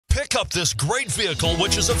Pick up this great vehicle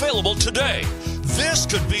which is available today. This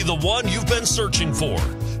could be the one you've been searching for.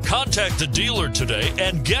 Contact the dealer today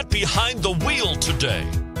and get behind the wheel today.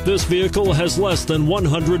 This vehicle has less than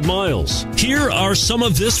 100 miles. Here are some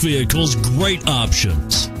of this vehicle's great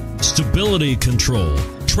options: stability control,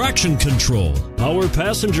 traction control, power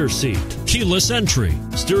passenger seat, keyless entry,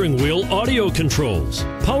 steering wheel audio controls,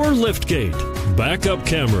 power liftgate, backup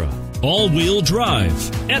camera, all-wheel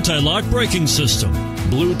drive, anti-lock braking system,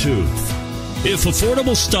 Bluetooth. If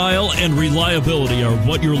affordable style and reliability are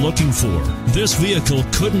what you're looking for, this vehicle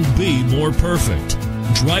couldn't be more perfect.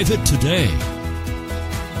 Drive it today.